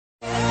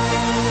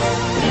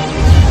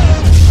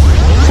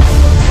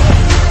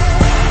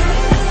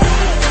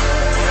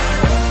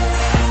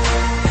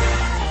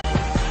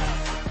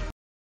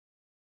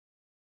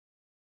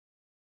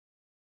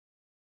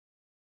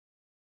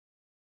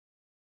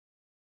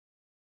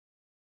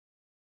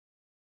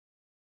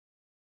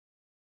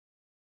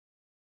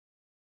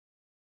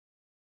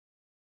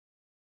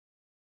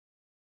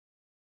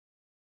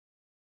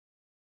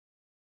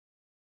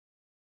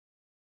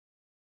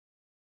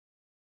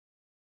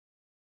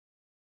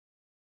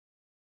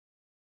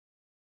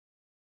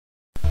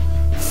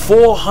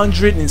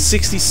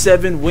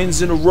467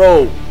 wins in a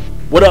row.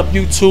 What up,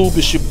 YouTube?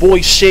 It's your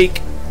boy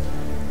Shake.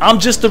 I'm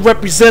just the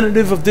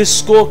representative of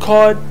this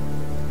scorecard.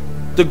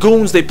 The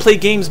Goons, they play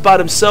games by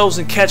themselves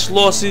and catch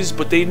losses,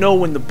 but they know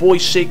when the boy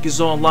Shake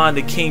is online,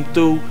 they came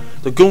through.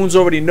 The Goons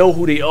already know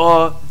who they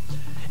are.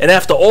 And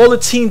after all the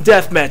team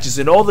death matches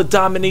and all the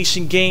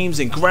domination games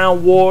and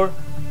ground war,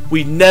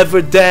 we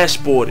never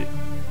dashboarded.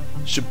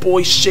 It's your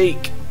boy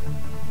Shake.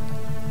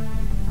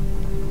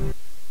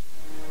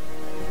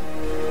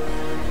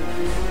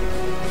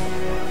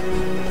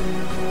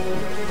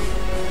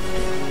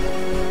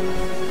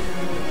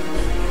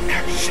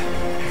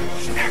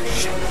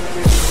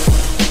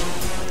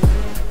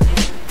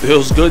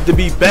 Feels good to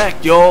be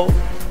back, y'all.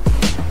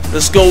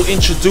 Let's go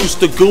introduce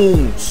the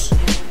Goons.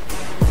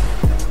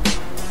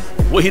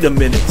 Wait a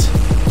minute.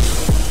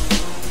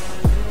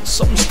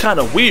 Something's kind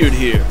of weird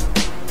here.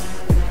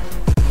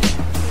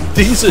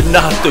 These are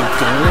not the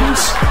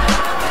Goons.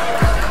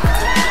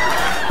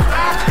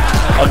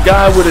 A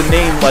guy with a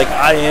name like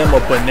I Am a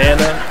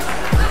Banana,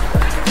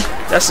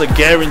 that's a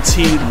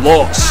guaranteed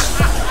loss.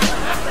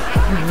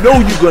 You know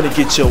you're gonna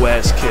get your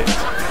ass kicked.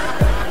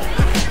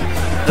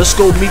 Let's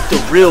go meet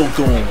the real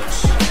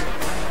Goons.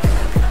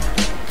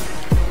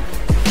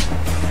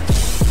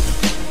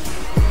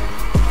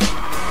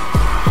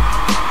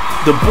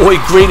 The boy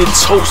Grated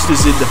Toast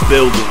is in the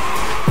building.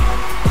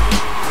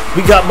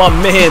 We got my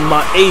man,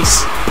 my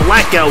ace,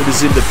 Blackout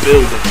is in the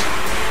building.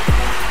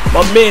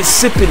 My man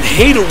Sippin'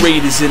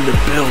 Haterade is in the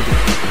building.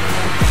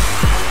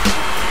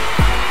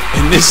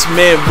 And this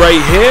man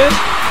right here,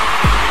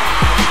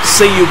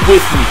 say it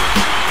with me,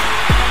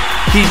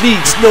 he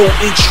needs no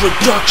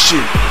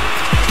introduction.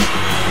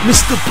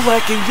 Mr.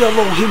 Black and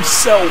Yellow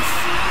himself,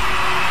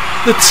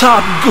 the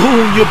top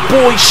goon, your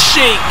boy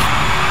Shake.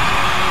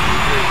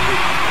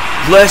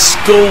 Let's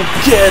go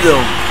get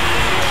him.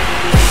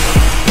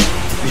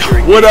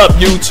 What up,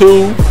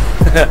 YouTube?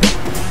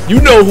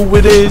 You know who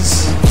it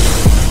is.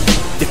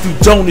 If you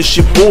don't, it's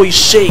your boy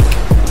Shake.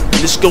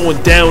 And it's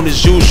going down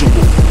as usual.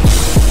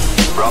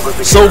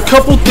 So a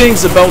couple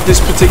things about this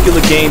particular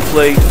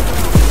gameplay.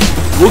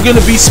 We're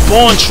gonna be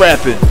spawn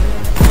trapping.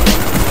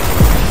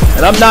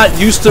 And I'm not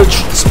used to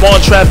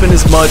spawn trapping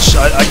as much.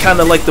 I kind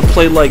of like to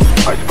play like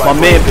my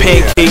man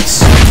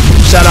Pancakes.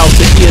 Shout out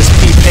to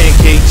ESP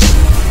Pancakes.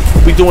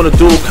 We'll be doing a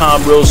dual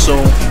com real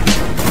soon.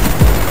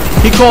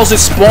 He calls it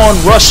spawn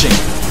rushing.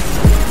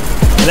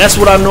 And that's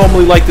what I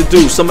normally like to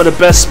do. Some of the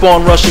best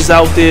spawn rushes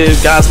out there,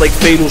 guys like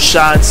Fatal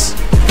Shots,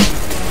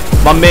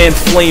 my man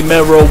Flame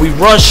Arrow. We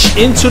rush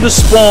into the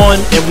spawn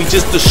and we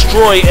just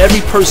destroy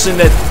every person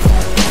that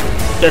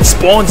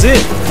spawns in.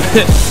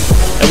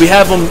 And we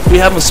have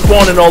them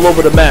spawning all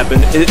over the map,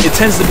 and it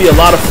tends to be a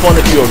lot of fun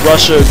if you're a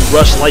rusher, you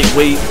rush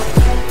lightweight,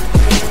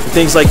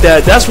 things like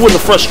that. That's where the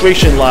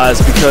frustration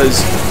lies,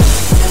 because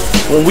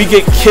when we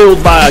get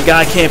killed by a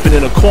guy camping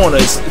in a corner,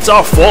 it's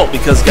our fault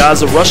because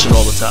guys are rushing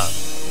all the time.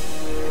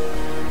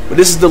 But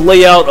this is the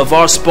layout of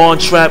our spawn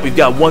trap. We've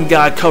got one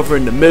guy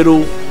covering the middle.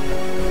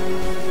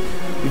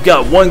 We've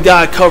got one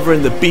guy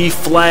covering the B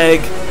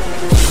flag.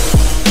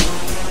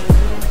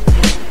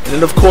 And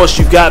then of course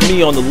you've got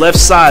me on the left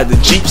side, the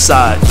Jeep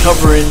side,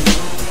 covering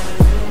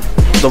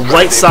the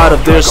right side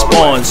of their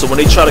spawn. So when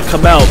they try to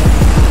come out,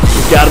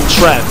 we've got them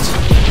trapped.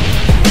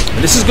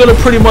 And this is going to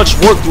pretty much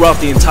work throughout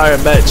the entire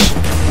match.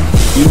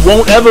 You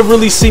won't ever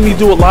really see me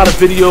do a lot of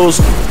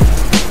videos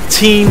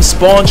team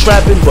spawn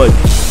trapping, but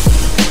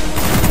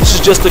this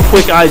is just a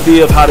quick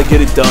idea of how to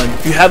get it done.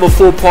 If you have a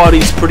full party,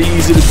 it's pretty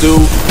easy to do.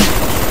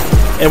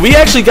 And we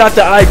actually got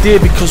the idea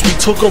because we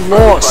took a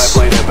loss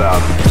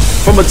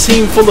from a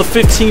team full of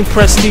 15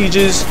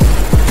 prestiges,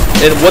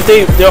 and what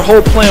their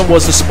whole plan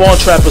was to spawn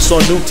trap us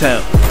on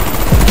Nuketown.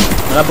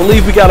 And I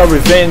believe we got our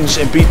revenge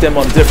and beat them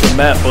on a different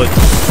map, but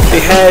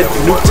they had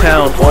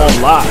Nuketown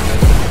on lock.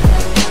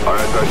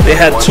 They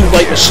had two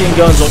light machine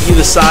guns on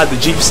either side, the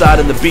Jeep side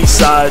and the B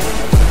side.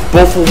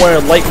 Both were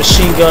wearing light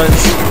machine guns,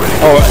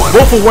 or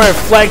both were wearing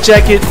flak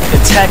jacket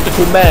and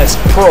tactical mask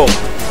pro.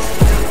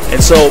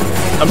 And so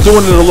I'm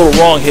doing it a little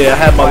wrong here. I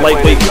have my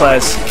lightweight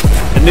class.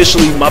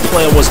 Initially, my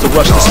plan was to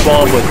rush the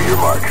spawn,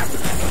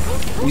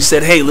 but we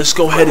said, hey, let's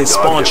go ahead and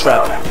spawn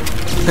trap,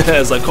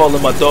 as I call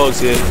them my dogs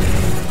here.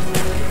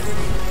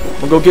 I'm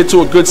gonna go get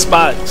to a good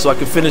spot so I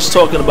can finish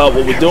talking about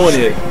what we're doing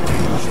here.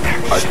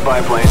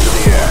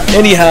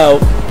 Anyhow,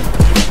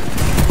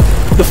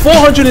 the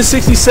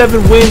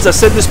 467 wins, I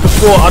said this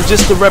before, I'm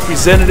just the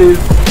representative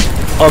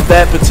of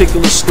that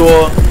particular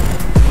store.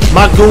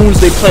 My Goons,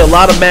 they play a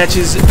lot of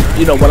matches,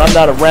 you know, when I'm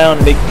not around,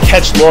 and they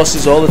catch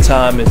losses all the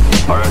time. And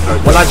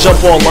when I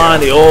jump online,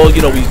 they all,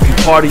 you know, we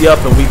party up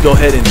and we go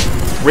ahead and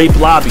rape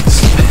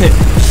lobbies.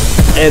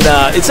 And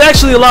it's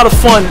actually a lot of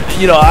fun.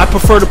 You know, I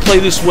prefer to play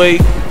this way.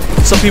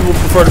 Some people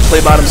prefer to play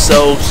by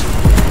themselves.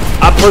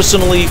 I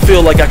personally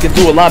feel like I can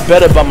do a lot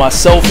better by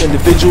myself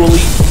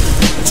individually.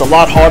 It's a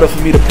lot harder for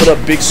me to put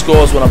up big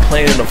scores when I'm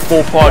playing in a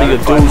full party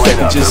of dudes that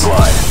can just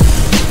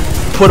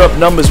put up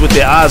numbers with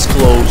their eyes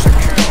closed.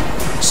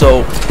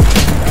 So,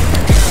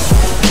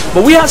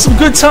 but we had some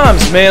good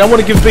times, man. I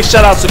want to give a big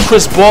shout out to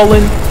Chris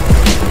Ballin.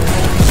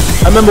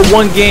 I remember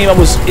one game I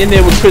was in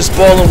there with Chris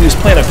Ballin. We was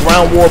playing a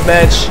ground war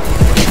match,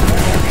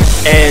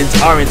 and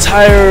our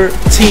entire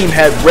team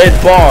had red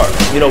bar.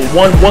 You know,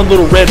 one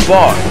little red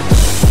bar.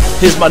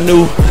 Here's my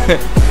new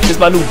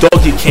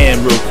doggy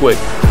cam real quick.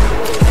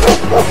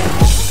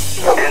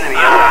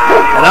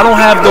 And I don't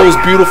have those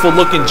beautiful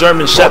looking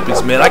German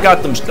Shepherds, man. I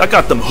got them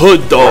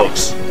hood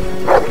dogs.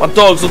 My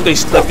dogs look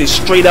like they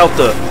straight out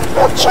the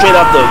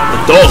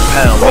dog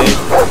pound, man.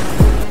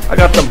 I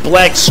got them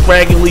black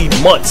scraggly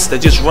mutts that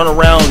just run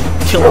around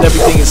killing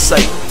everything in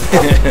sight.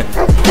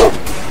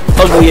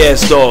 Ugly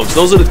ass dogs.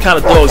 Those are the kind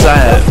of dogs I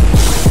have.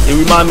 They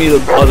remind me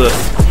of the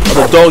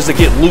dogs that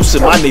get loose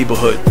in my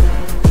neighborhood.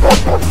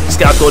 This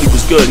guy thought he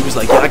was good. He was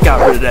like, yeah, I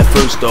got rid of that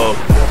first dog.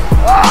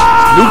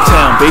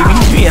 Newtown, baby.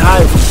 You ain't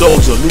hiding from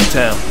dogs on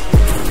Newtown.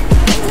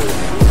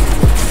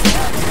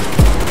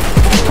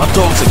 My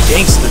dog's a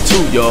gangster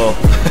too, y'all.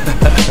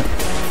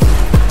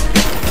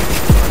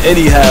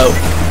 Anyhow,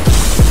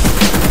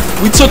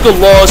 we took a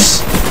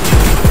loss.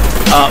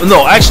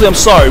 No, actually, I'm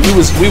sorry. We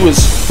was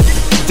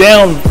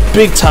down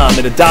big time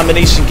in a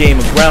domination game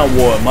of ground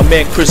war. My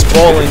man Chris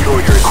Ballin,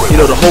 you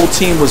know, the whole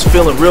team was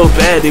feeling real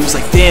bad. They was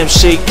like, damn,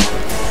 Shake.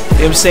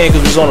 You know what I'm saying?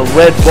 Because it was on a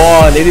red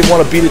bar and they didn't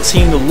want to be the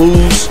team to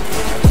lose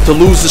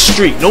the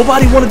streak.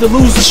 Nobody wanted to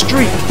lose the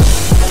streak.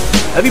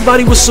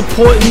 Everybody was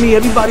supporting me.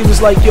 Everybody was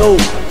like, yo,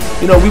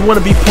 you know, we want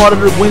to be part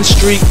of the win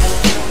streak.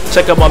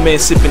 Check out my man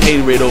Sipping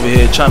Haterade over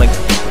here, trying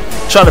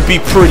to be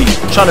pretty,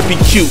 trying to be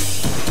cute.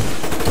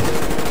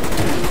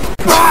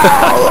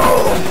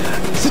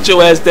 Sit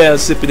your ass down,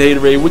 Sipping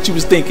Haterade. What you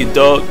was thinking,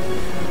 dog?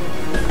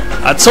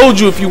 I told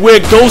you if you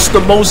wear Ghost the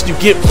most, you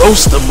get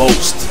roast the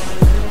most.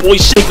 Boy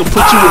Shake will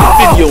put you in a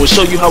video and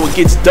show you how it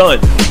gets done.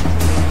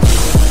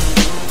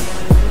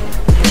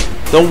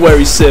 Don't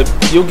worry, Sip.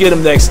 You'll get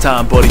him next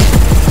time, buddy.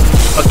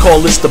 I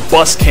call this the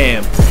bus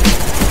cam.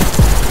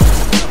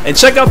 And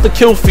check out the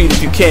kill feed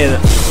if you can.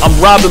 I'm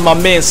robbing my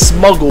man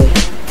Smuggle.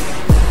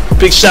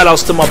 Big shout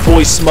outs to my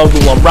boy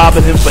Smuggle. I'm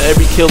robbing him for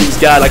every kill he's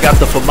got. I got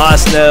the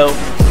FAMAS now.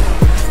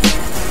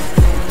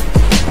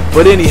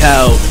 But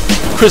anyhow,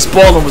 Chris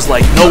Ballin was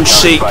like, no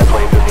Shake.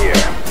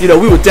 You know,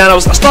 we were down. I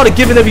started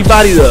giving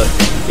everybody the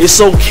it's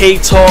okay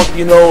talk.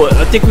 You know,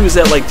 I think we was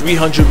at like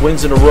 300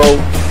 wins in a row.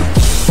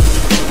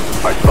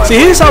 See,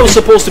 here's how it's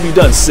supposed to be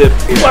done, Sip.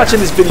 You're watching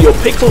this video,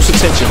 pay close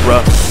attention,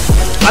 bro.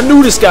 I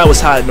knew this guy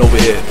was hiding over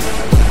here.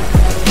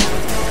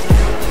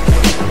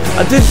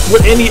 I did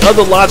what any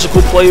other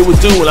logical player would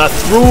do, and I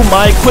threw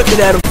my equipment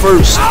at him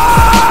first.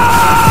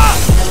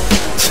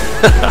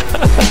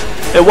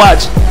 And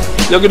watch,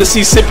 you're gonna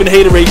see Sipping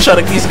Haterade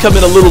he's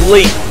coming a little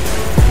late.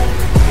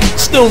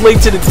 Still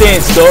late to the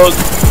dance, dog.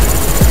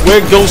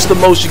 Where Ghost the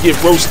most, you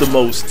get roast the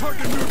most.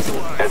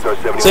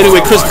 So anyway,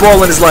 Chris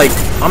Ballin is like,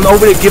 I'm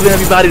over there giving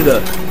everybody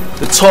the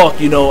talk,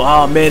 you know,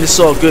 oh man, it's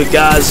all good,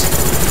 guys.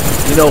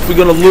 You know, if we're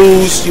gonna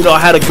lose, you know, I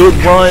had a good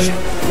run. It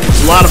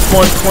was a lot of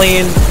fun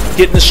playing,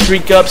 getting the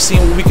streak up,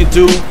 seeing what we could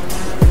do.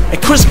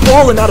 And Chris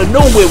Ballin out of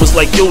nowhere was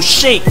like, yo,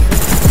 Shake.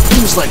 He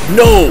was like,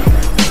 no,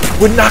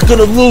 we're not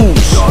gonna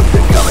lose.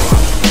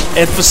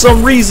 And for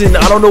some reason,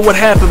 I don't know what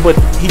happened, but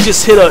he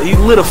just he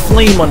lit a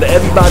flame under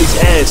everybody's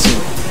ass. And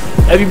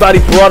everybody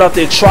brought out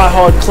their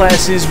try-hard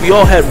classes. We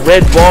all had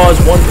red bars,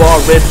 1 bar,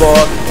 red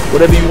bar,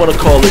 whatever you want to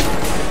call it.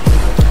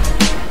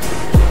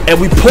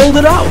 And we pulled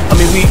it out. I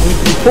mean, we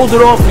pulled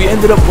it off. We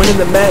ended up winning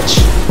the match.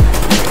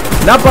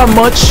 Not by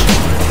much,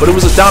 but it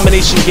was a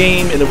domination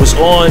game, and it was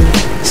on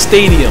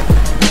Stadium.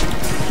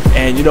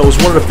 And, you know, it was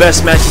one of the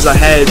best matches I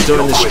had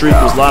during the streak.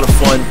 It was a lot of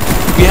fun.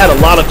 We had a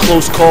lot of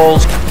close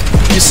calls.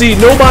 You see,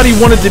 nobody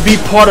wanted to be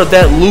part of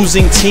that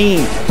losing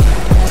team.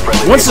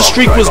 Once the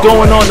streak was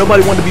going on,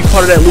 nobody wanted to be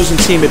part of that losing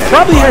team. It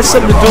probably had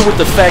something to do with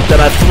the fact that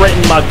I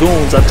threatened my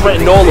goons. I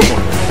threatened all of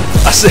them.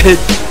 I said,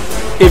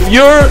 if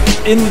you're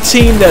in the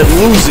team that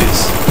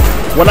loses,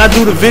 when I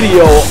do the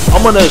video,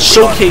 I'm going to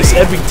showcase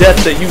every death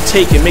that you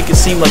take and make it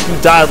seem like you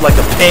died like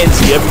a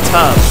pansy every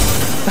time.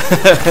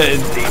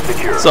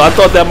 So I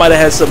thought that might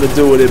have had something to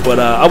do with it, but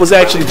I was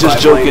actually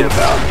just joking.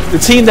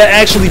 The team that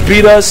actually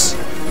beat us,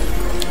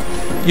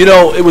 you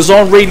know, it was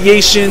on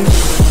radiation.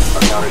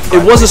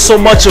 It wasn't so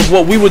much of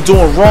what we were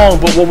doing wrong,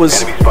 but what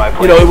was,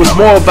 you know, it was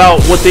more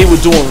about what they were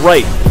doing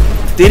right.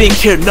 They didn't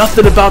care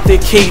nothing about their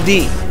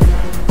KD.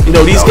 You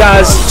know, these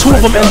guys, 2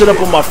 of them ended up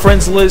on my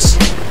friends list.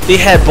 They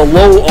had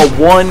below a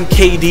 1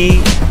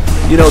 KD.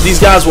 You know, these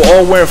guys were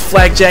all wearing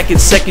flak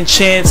jackets, second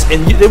chance,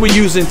 and they were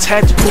using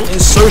tactical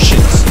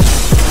insertions.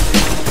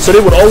 So they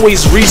would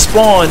always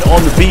respawn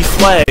on the B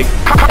flag,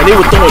 and they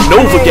were throwing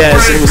Nova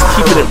gas, and it was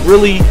keeping it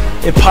really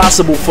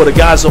impossible for the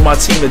guys on my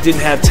team that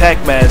didn't have tac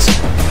masks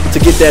to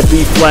get that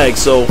B flag.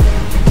 So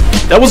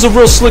that was a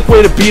real slick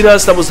way to beat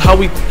us. That was how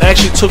we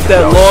actually took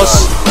that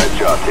loss.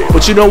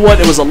 But you know what?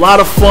 It was a lot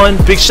of fun.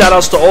 Big shout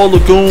outs to all the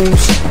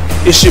goons.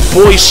 It's your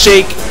boy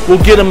Shake.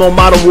 We'll get him on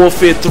Modern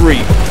Warfare 3.